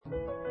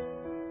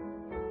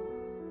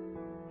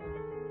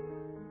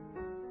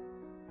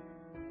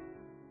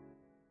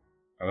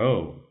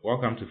Hello,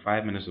 welcome to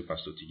 5 Minutes with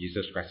Pastor T.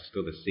 Jesus Christ is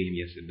still the same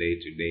yesterday,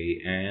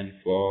 today, and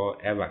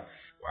forever.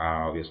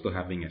 Wow, we're still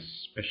having a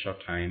special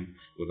time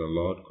with the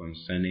Lord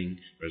concerning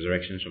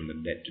resurrections from the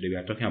dead. Today we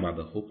are talking about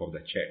the hope of the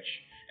church,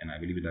 and I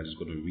believe that is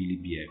going to really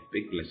be a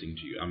big blessing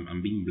to you.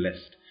 I'm being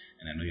blessed,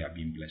 and I know you are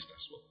being blessed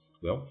as well.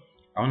 Well,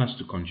 I want us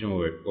to continue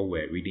what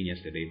we were reading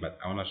yesterday, but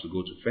I want us to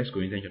go to 1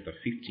 Corinthians chapter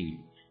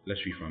 15.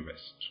 Let's read from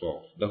verse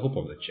 12. The hope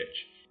of the church.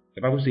 The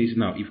Bible says,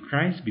 now, if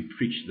Christ be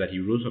preached that he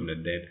rose from the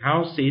dead,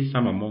 how say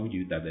some among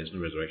you that there is no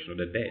resurrection of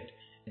the dead?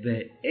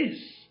 There is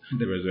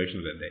the resurrection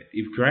of the dead.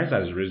 If Christ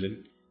has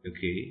risen,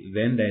 okay,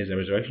 then there is a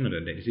resurrection of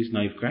the dead. It says,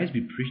 now, if Christ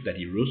be preached that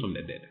he rose from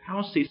the dead,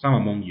 how say some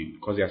among you?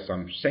 Because there are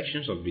some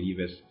sections of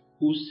believers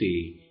who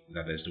say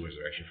that there is no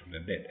resurrection from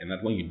the dead, and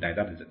that when you die,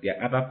 there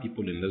are other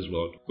people in this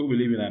world who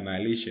believe in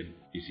annihilation,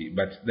 you see.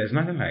 But there's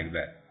nothing like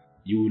that.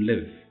 You will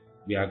live.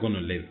 We are going to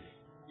live,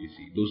 you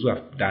see. Those who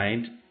have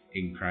died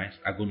in Christ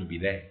are going to be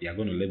there. They are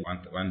going to live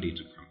one day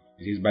to come.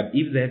 It says, but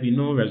if there be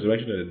no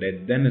resurrection of the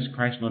dead, then is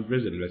Christ not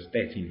risen? Verse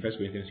 13, 1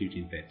 Corinthians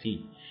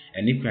 15:13.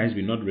 And if Christ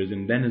be not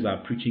risen, then is our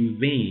preaching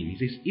vain. He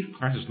says, if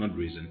Christ is not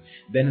risen,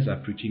 then is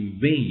our preaching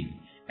vain.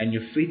 And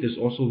your faith is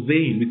also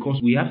vain,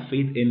 because we have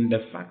faith in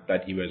the fact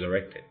that he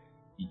resurrected.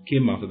 He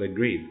came out of the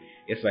grave.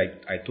 It's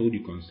like I told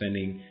you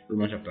concerning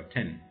Romans chapter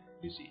 10.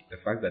 You see, the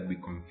fact that we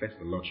confess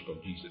the Lordship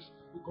of Jesus.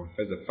 We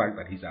confess the fact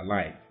that he's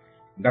alive.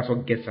 That's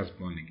what gets us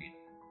born again.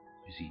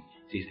 You see,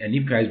 it says, and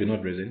if Christ be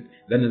not risen,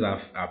 then is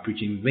our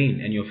preaching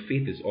vain, and your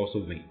faith is also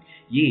vain.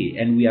 Yea,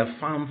 and we have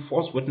found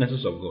false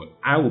witnesses of God.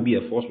 I will be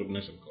a false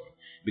witness of God,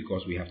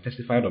 because we have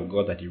testified of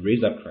God that he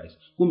raised up Christ,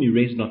 whom he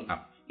raised not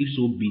up, if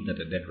so be that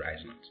the dead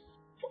rise not.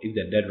 For if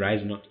the dead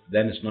rise not,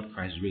 then is not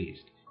Christ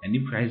raised. And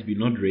if Christ be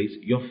not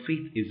raised, your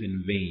faith is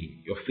in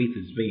vain. Your faith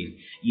is vain.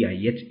 Ye are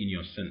yet in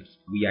your sins.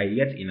 We are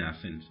yet in our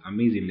sins,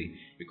 amazingly,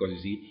 because you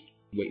see,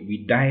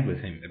 we died with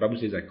him. The Bible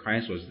says that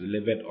Christ was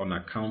delivered on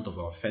account of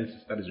our offenses.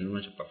 That is in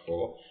Romans chapter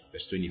 4,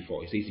 verse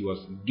 24. It says he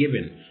was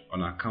given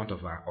on account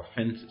of our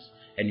offenses,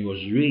 and he was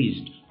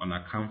raised on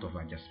account of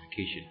our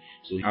justification.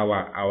 So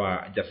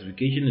our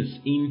justification is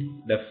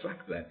in the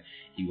fact that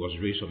he was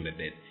raised from the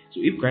dead. So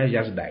if Christ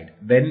just died,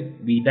 then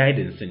we died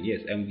in sin,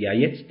 yes, and we are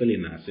yet still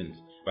in our sins.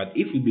 But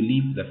if we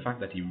believe the fact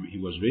that he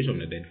was raised from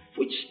the dead,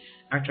 which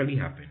actually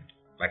happened,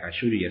 like I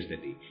showed you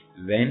yesterday,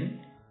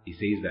 then he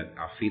says that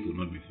our faith will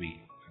not be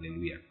vain.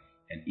 Hallelujah.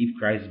 And if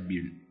Christ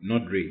be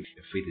not raised,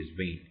 your faith is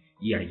vain.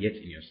 Ye are yet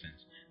in your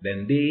sins.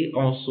 Then they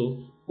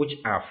also which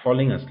are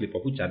falling asleep,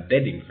 or which are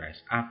dead in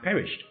Christ, are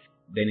perished.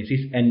 Then it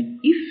says,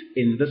 and if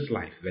in this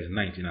life, verse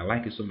 19, I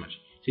like it so much.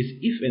 It says,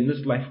 if in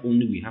this life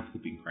only we have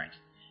hope in Christ,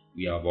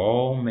 we are of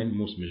all men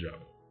most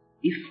miserable.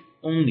 If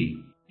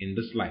only in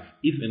this life,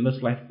 if in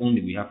this life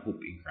only we have hope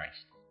in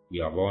Christ,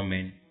 we are of all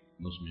men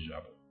most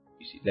miserable.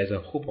 You see, there's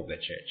a hope of the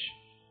church.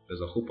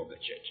 There's a hope of the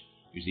church.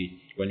 You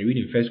see, when you read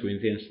in 1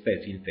 Corinthians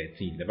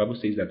 13:13, the Bible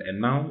says that, and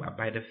now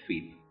abideth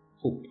faith,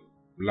 hope,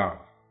 love.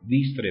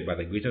 These three, but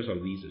the greatest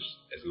of these is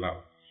love.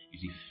 You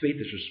see, faith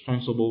is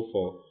responsible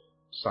for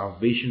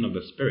salvation of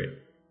the spirit.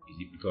 You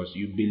see, because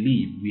you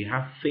believe, we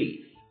have faith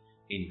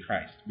in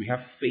Christ. We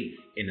have faith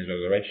in his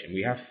resurrection.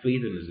 We have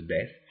faith in his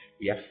death.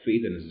 We have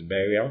faith in his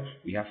burial.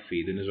 We have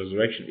faith in his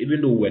resurrection.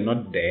 Even though we're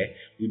not there,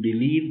 we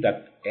believe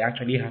that it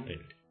actually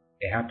happened.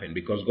 It happened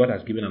because God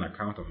has given an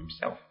account of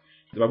himself.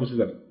 The Bible says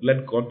that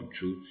let God be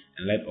true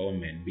and let all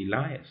men be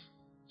liars.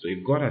 So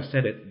if God has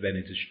said it, then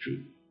it is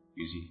true.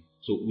 You see.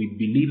 So we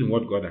believe in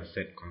what God has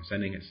said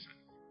concerning his son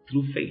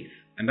through faith.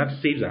 And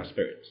that saves our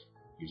spirits.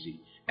 You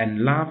see. And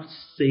love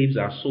saves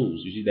our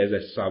souls. You see, there's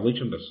a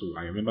salvation of the soul.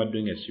 I remember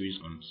doing a series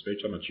on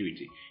spiritual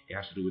maturity. It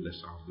has to do with the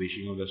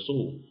salvation of the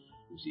soul.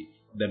 You see.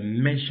 The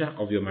measure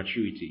of your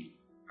maturity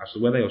as to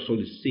whether your soul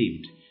is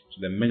saved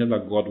to the measure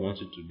that God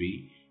wants it to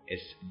be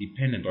is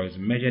dependent, or is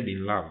measured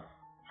in love.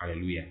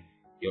 Hallelujah.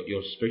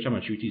 Your spiritual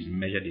maturity is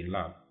measured in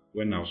love.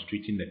 When I was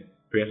treating the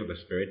prayers of the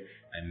Spirit,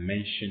 I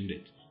mentioned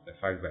it. The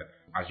fact that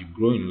as you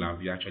grow in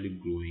love, you're actually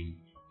growing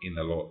in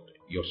the Lord.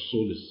 Your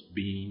soul is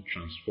being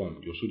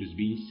transformed. Your soul is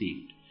being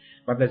saved.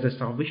 But there's a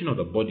salvation of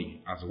the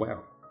body as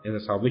well.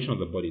 There's a salvation of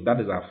the body.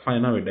 That is our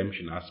final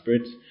redemption. Our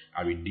spirits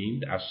are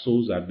redeemed. Our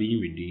souls are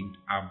being redeemed.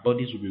 Our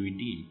bodies will be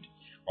redeemed.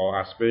 Or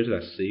our spirits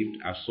are saved.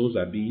 Our souls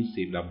are being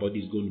saved. Our body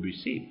is going to be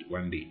saved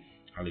one day.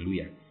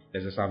 Hallelujah.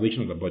 There's a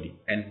salvation of the body.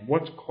 And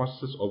what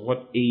causes or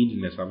what aids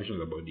in the salvation of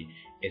the body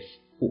is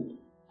hope.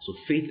 So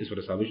faith is for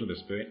the salvation of the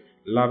spirit,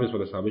 love is for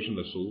the salvation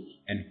of the soul,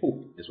 and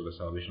hope is for the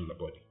salvation of the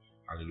body.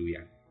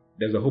 Hallelujah.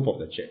 There's a hope of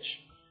the church.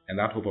 And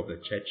that hope of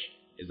the church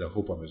is the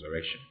hope of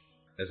resurrection.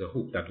 There's a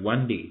hope that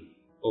one day,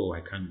 oh,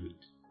 I can't wait.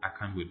 I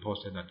can't wait. Paul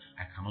said that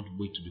I cannot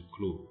wait to be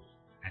clothed.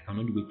 I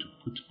cannot wait to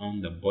put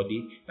on the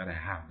body that I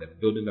have, the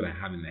building that I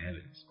have in the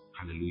heavens.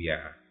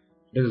 Hallelujah.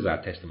 This is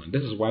our testament.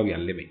 This is why we are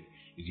living.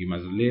 You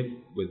must live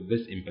with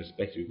this in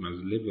perspective. You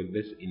must live with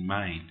this in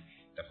mind.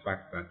 The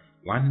fact that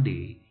one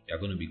day you are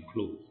going to be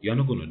clothed. You are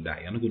not going to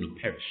die. You are not going to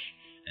perish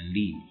and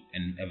leave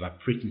and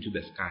evaporate into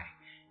the sky.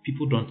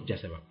 People don't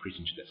just evaporate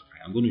into the sky.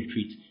 I'm going to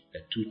treat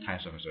the two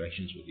types of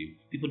resurrections with you.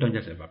 People don't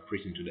just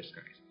evaporate into the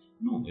skies.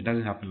 No, it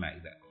doesn't happen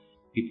like that.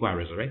 People are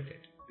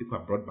resurrected. People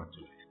are brought back to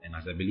life. And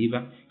as a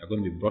believer, you're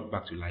going to be brought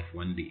back to life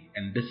one day.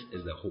 And this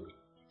is the hope.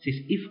 It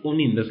says, if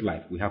only in this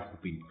life we have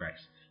hope in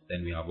Christ,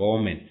 then we have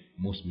all men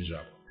most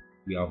miserable.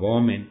 We have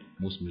all men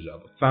most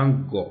miserable.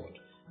 Thank God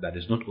that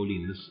it's not only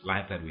in this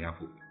life that we have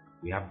hope.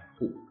 We have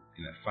hope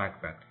in the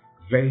fact that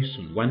very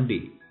soon, one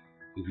day,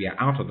 if we are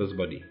out of this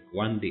body,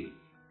 one day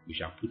we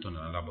shall put on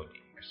another body,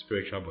 a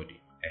spiritual body,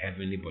 a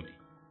heavenly body,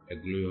 a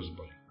glorious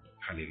body.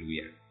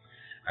 Hallelujah.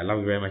 I love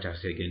you very much. I'll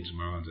see you again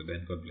tomorrow. Until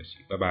then, God bless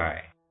you.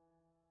 Bye-bye.